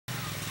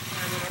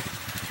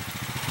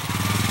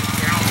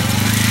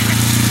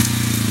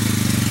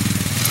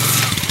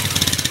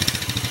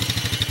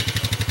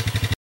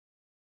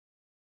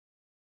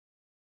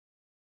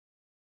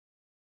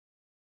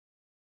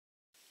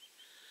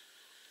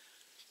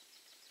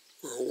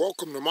Well,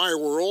 welcome to my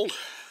world.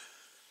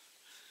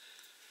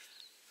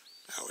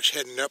 I was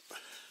heading up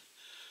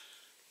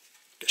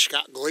to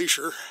Scott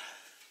Glacier.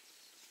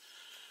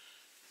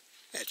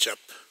 That's up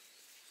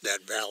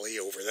that valley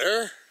over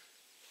there.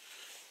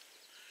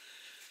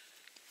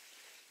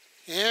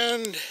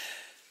 And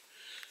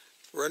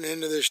run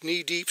into this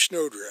knee-deep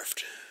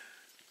snowdrift.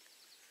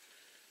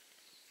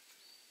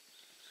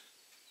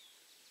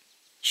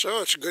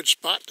 So it's a good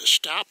spot to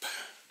stop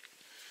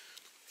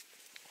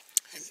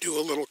and do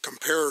a little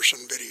comparison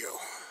video.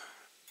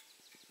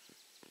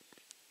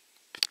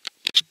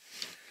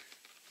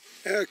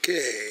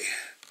 Okay,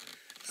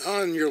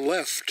 on your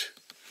left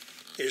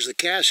is the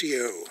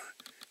Casio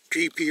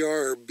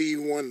GPR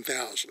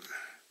B1000,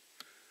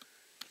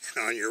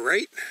 and on your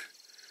right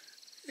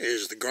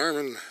is the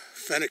Garmin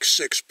Fenix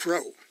 6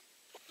 Pro.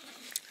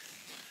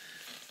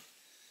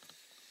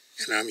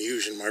 And I'm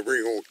using my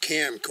very old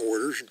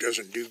camcorder. It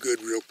doesn't do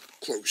good real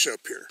close up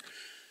here.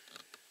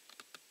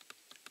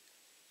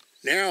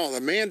 Now, the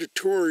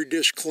mandatory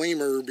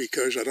disclaimer,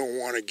 because I don't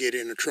want to get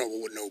into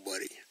trouble with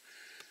nobody.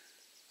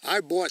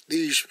 I bought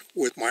these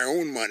with my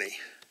own money.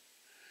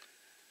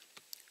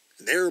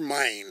 They're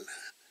mine.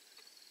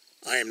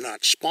 I am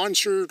not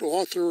sponsored,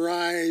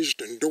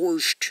 authorized,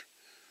 endorsed.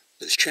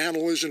 This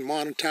channel isn't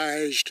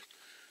monetized.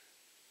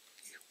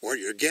 What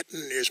you're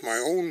getting is my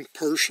own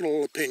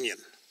personal opinion.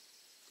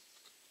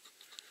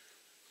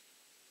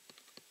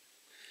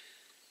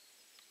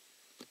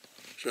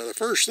 So the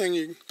first thing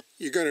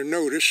you're going to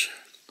notice,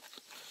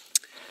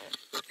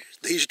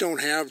 these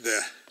don't have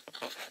the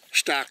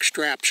stock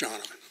straps on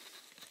them.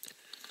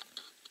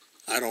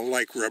 I don't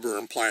like rubber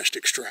and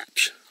plastic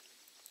straps.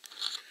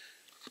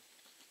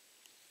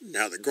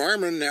 Now the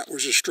Garmin, that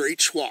was a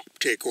straight swap.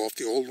 Take off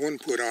the old one,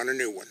 put on a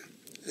new one.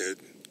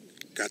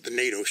 Got the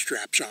NATO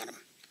straps on them.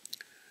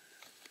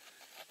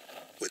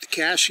 With the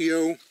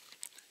Casio,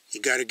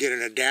 you got to get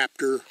an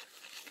adapter.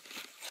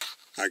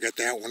 I got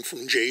that one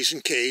from J's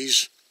and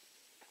K's.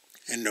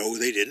 And no,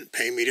 they didn't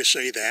pay me to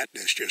say that.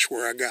 That's just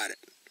where I got it.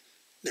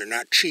 They're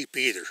not cheap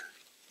either.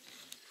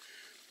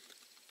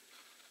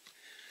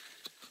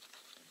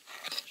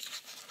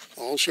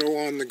 Also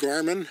on the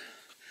Garmin,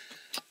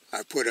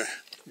 I put a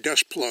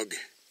dust plug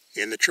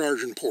in the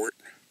charging port.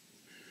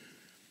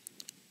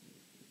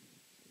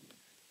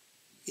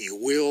 You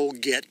will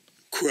get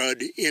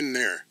crud in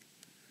there.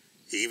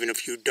 Even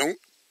if you don't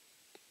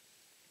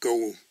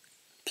go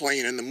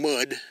playing in the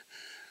mud,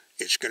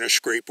 it's going to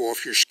scrape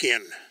off your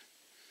skin.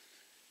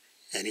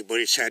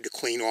 Anybody that's had to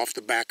clean off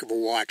the back of a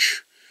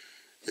watch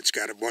that's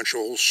got a bunch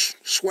of old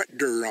sweat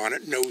dirt on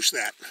it knows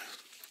that.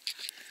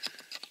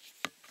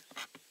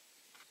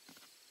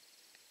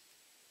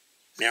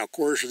 Now, of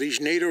course, with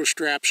these NATO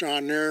straps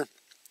on there,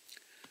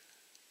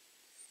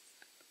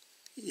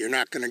 you're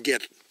not going to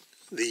get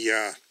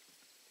the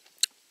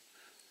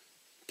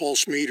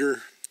pulse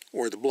meter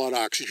or the blood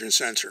oxygen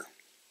sensor,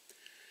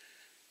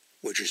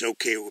 which is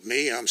okay with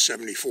me. I'm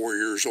 74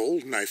 years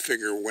old, and I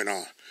figure when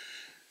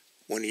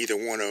either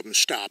one of them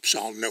stops,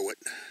 I'll know it.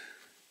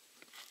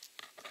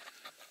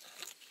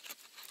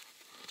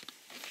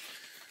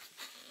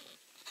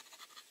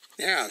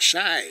 Now,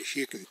 size.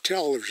 You can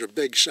tell there's a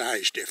big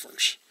size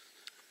difference.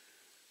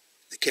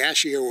 The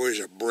Casio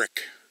is a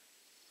brick.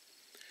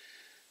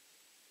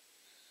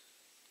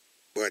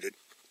 But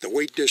the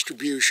weight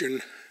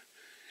distribution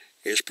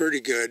is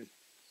pretty good.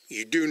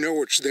 You do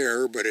know it's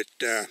there, but it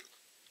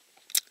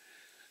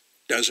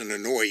doesn't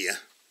annoy you.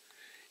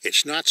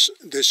 It's not.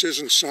 This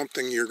isn't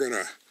something you're going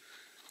to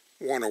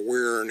want to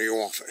wear in the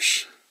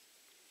office.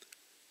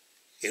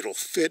 It'll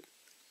fit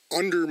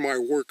under my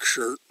work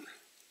shirt,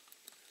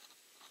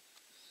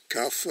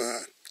 cuff,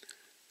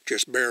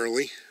 just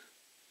barely.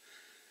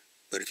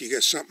 But if you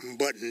get something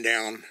buttoned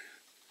down,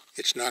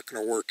 it's not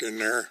going to work in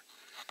there.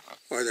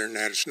 Other than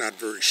that, it's not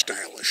very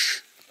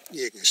stylish.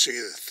 You can see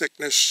the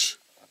thickness.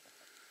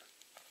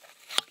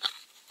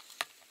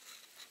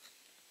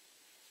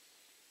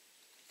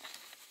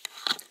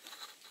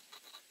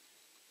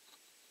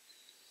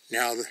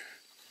 Now,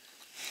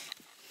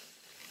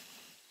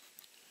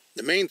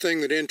 the main thing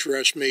that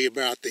interests me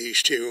about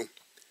these two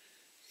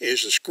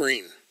is the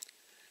screen.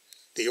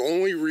 The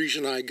only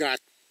reason I got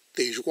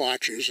these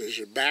watches is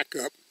a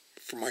backup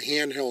for my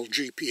handheld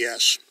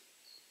GPS.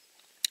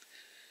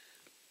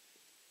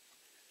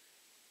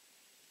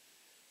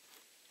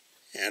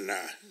 And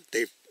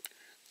the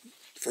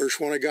first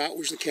one I got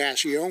was the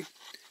Casio,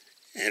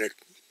 and it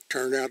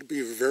turned out to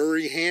be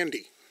very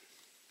handy.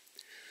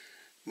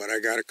 But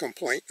I got a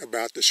complaint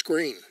about the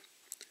screen.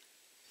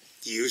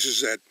 It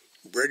uses that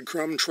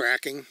breadcrumb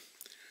tracking.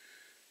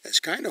 It's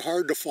kind of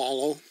hard to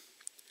follow.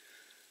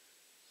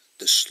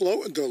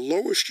 The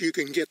lowest you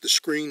can get the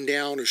screen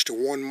down is to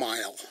 1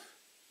 mile.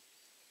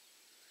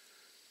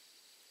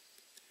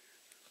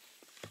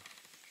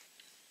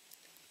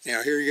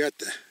 Now here you got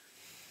the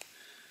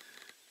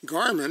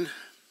Garmin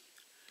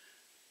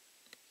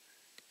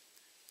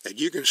that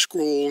you can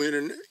scroll in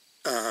and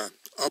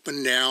up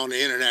and down,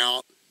 in and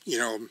out, you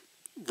know,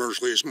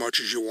 virtually as much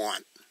as you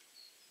want.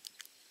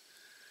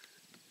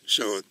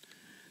 So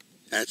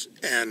The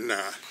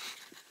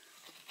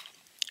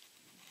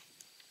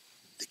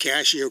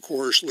Casio, of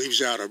course,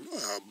 leaves out a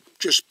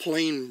just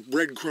plain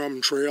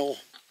breadcrumb trail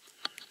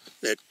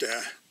that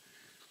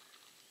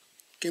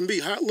can be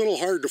a little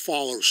hard to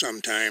follow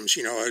sometimes,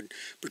 you know,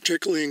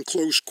 particularly in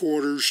close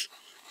quarters,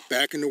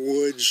 back in the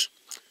woods.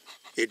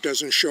 It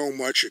doesn't show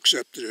much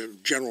except the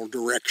general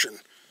direction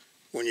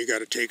when you got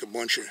to take a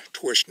bunch of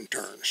twists and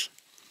turns.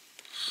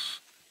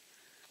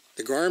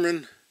 The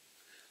Garmin,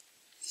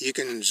 you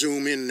can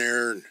zoom in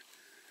there and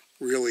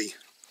really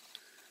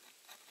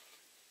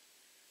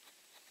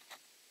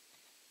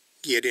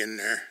get in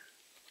there.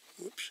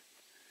 Whoops.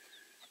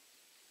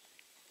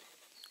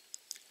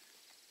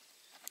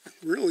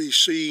 Really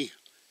see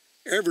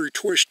every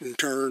twist and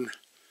turn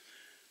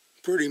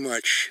pretty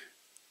much.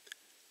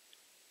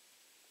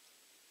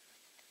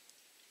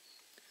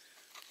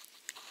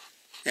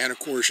 And of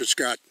course it's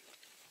got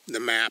the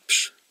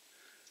maps,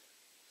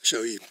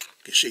 so you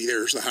can see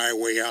there's the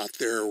highway out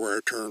there where I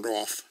turned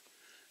off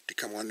to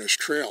come on this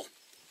trail.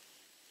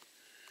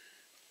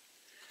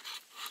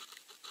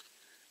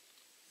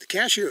 The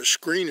Casio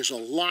screen is a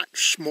lot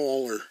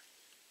smaller.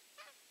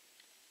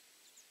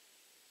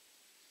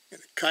 And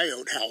a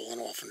coyote howling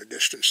off in the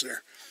distance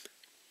there.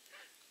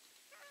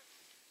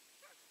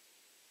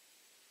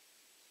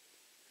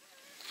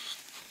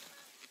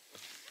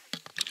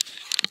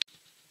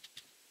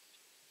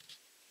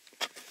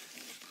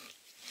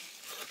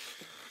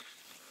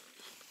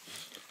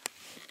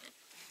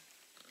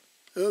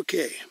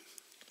 Okay,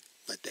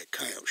 let that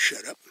coyote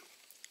shut up.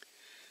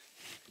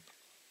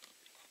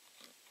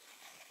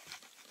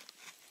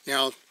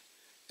 Now,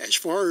 as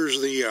far as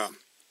the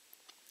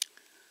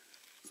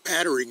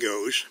battery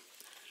goes,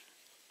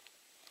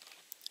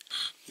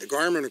 the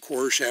Garmin, of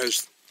course,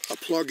 has a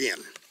plug-in,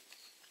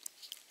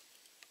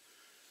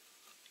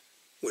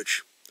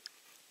 which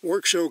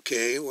works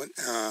okay.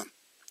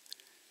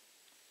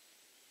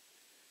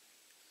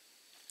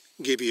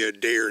 Give you a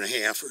day and a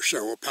half or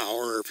so of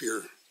power if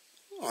you're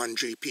on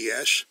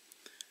GPS.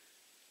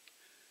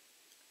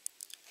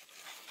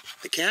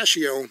 The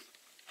Casio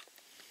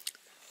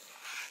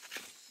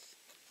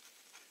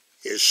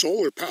is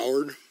solar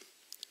powered,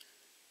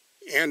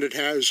 and it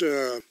has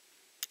a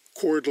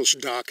cordless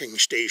docking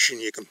station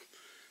you can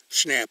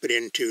snap it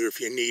into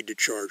if you need to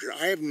charge it.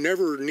 I have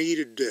never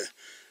needed to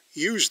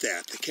use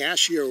that. The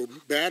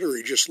Casio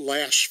battery just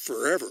lasts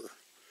forever.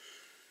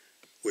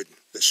 With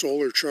the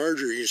solar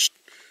charger, you just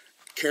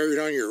carry it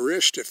on your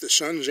wrist. If the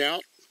sun's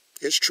out,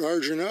 it's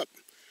charging up.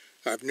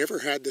 I've never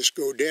had this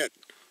go dead.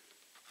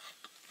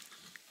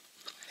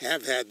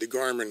 Have had the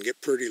Garmin get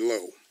pretty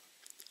low.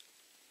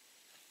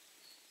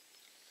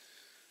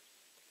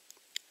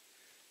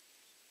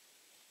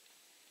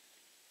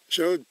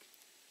 So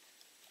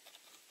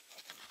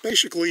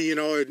basically, you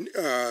know,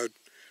 the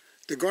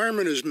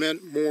Garmin is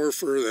meant more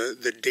for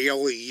the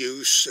daily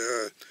use.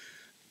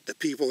 The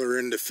people are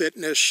into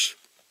fitness,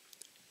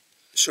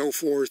 so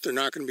forth. They're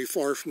not going to be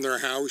far from their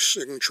house.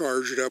 They can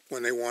charge it up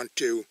when they want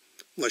to,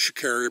 unless you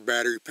carry a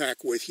battery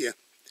pack with you.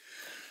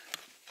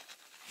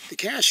 The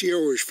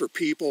Casio is for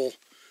people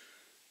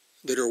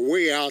that are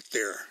way out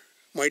there,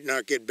 might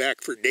not get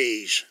back for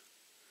days.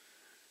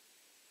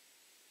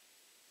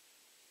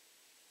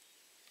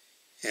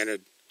 And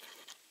of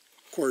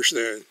course,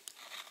 the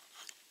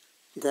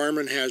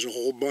Garmin has a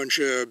whole bunch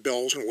of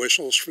bells and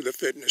whistles for the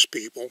fitness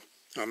people.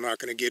 I'm not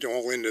going to get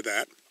all into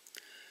that.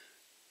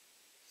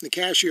 The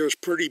Casio is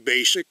pretty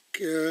basic.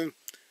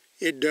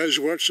 It does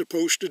what it's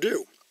supposed to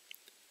do.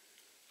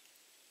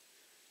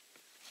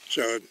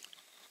 So,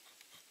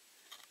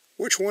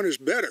 which one is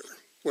better?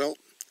 Well,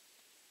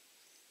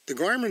 the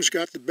Garmin's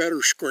got the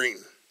better screen,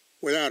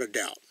 without a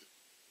doubt.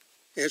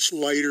 It's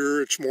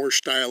lighter, it's more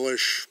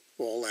stylish,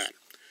 all that.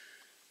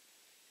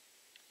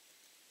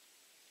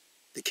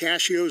 The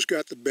Casio's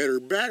got the better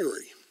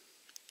battery.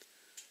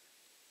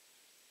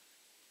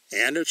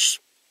 And it's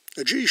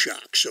a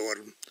G-Shock, so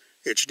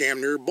it's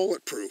damn near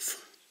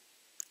bulletproof.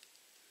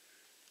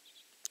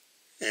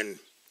 And,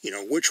 you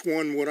know, which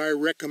one would I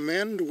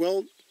recommend?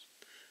 Well,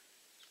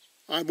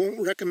 I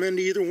won't recommend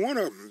either one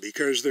of them,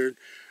 because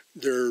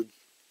they're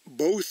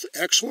both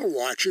excellent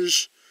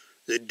watches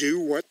that do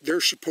what they're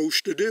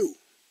supposed to do.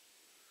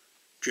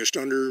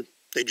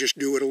 They just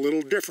do it a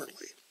little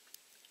differently.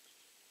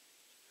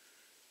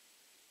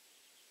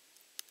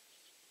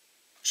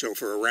 So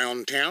for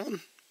around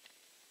town,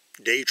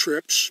 day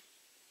trips,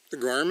 the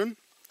Garmin.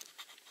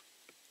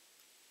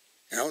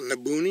 Out in the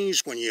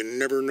boonies, when you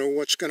never know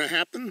what's going to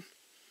happen,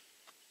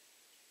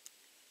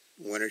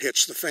 when it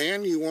hits the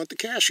fan, you want the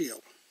Casio.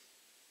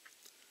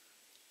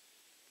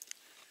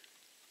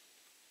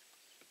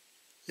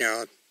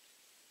 Now,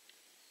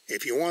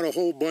 if you want a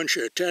whole bunch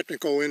of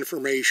technical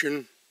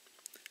information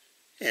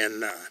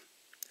and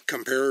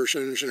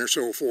comparisons and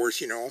so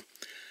forth, you know,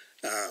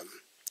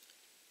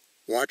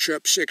 Watch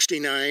Up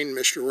 69,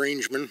 Mr.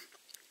 Rangeman,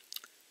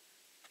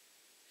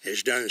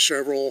 has done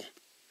several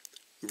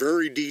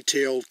very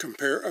detailed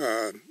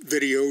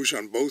videos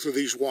on both of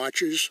these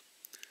watches.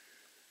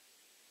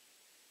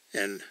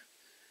 And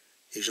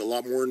He's a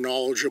lot more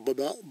knowledgeable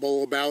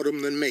about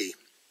them than me.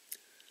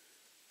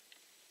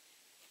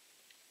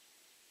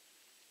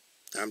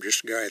 I'm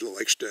just a guy that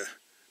likes to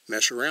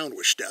mess around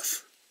with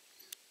stuff.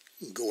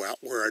 Go out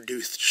where I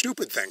do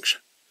stupid things.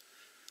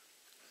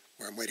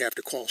 Where I might have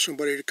to call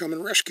somebody to come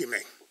and rescue me.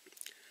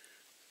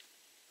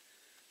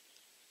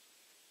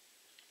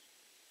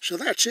 So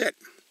that's it.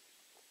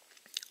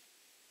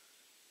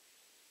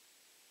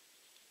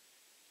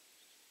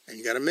 And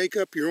you got to make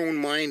up your own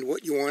mind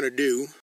what you want to do